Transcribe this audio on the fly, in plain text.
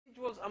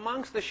individuals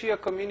amongst the Shia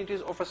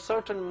communities of a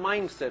certain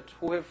mindset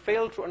who have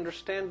failed to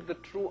understand the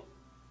true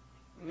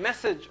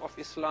message of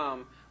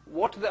Islam,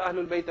 what the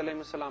Ahlulbayt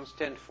alayhi salam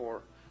stand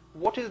for,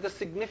 what is the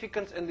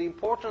significance and the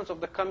importance of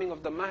the coming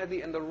of the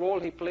Mahdi and the role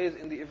he plays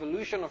in the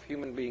evolution of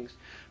human beings,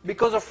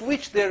 because of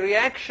which their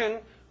reaction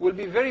will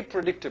be very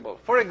predictable.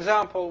 For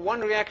example,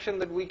 one reaction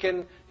that we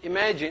can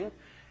imagine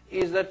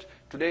is that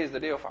today is the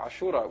day of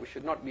Ashura, we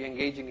should not be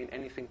engaging in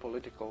anything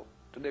political.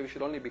 Today we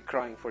should only be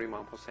crying for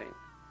Imam Hussein.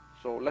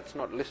 So let's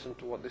not listen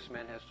to what this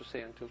man has to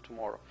say until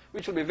tomorrow.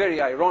 Which will be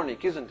very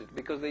ironic, isn't it?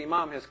 Because the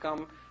Imam has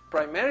come,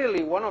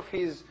 primarily one of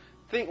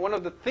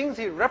the things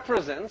he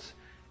represents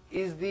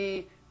is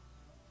the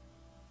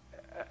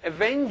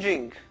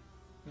avenging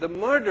the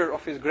murder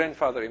of his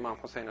grandfather, Imam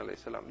Hussein alayhi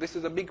salam. This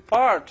is a big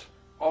part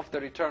of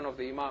the return of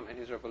the Imam and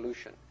his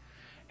revolution.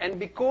 And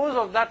because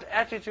of that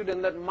attitude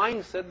and that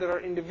mindset, there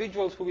are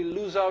individuals who will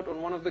lose out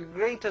on one of the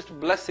greatest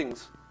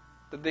blessings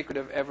that they could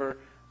have ever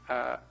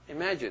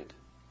imagined.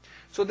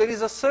 So there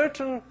is a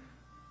certain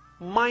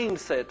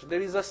mindset, there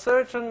is a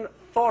certain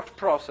thought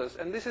process,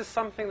 and this is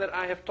something that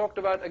I have talked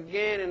about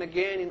again and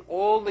again in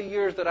all the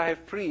years that I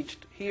have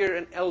preached here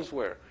and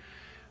elsewhere,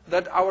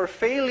 that our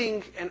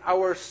failing and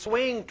our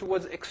swaying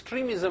towards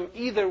extremism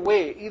either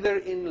way, either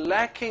in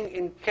lacking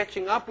in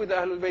catching up with the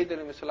Ahlul Bayt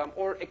alayhi salam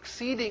or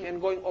exceeding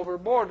and going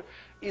overboard,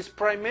 is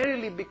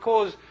primarily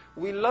because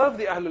we love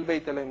the Ahlul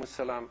Bayt alayhi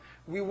salam.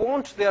 We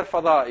want their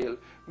fada'il.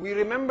 We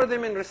remember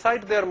them and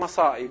recite their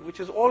masa'ib, which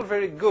is all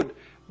very good,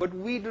 but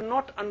we do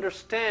not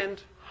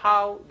understand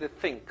how they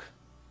think.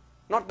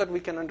 Not that we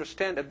can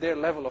understand at their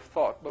level of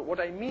thought, but what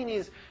I mean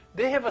is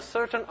they have a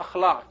certain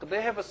akhlaq,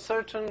 they have a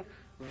certain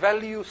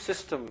value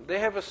system, they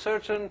have a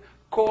certain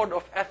code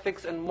of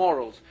ethics and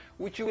morals,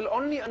 which you will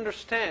only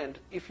understand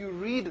if you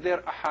read their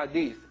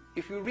ahadith,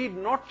 if you read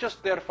not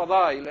just their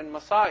fadail and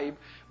masaib,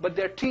 but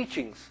their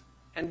teachings,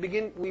 and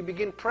we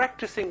begin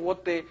practicing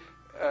what they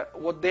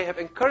have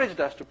encouraged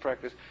us to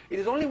practice. It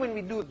is only when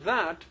we do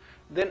that,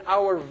 then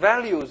our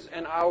values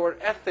and our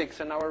ethics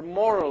and our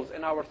morals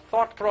and our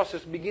thought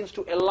process begins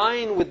to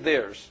align with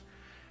theirs.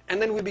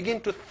 And then we begin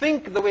to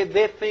think the way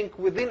they think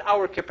within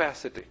our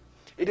capacity.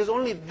 It is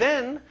only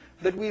then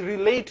that we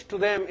relate to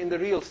them in the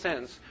real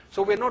sense.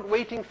 So we're not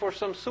waiting for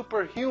some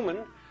superhuman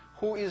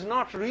who is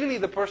not really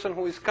the person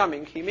who is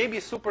coming. He may be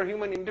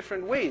superhuman in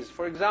different ways.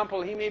 For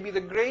example, he may be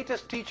the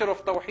greatest teacher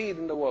of Tawheed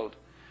in the world.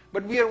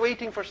 But we are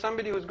waiting for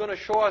somebody who's going to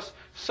show us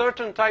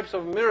certain types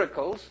of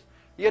miracles,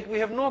 yet we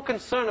have no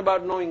concern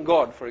about knowing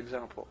God, for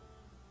example.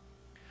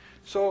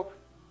 So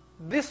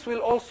this will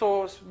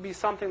also be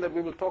something that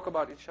we will talk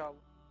about, inshallah.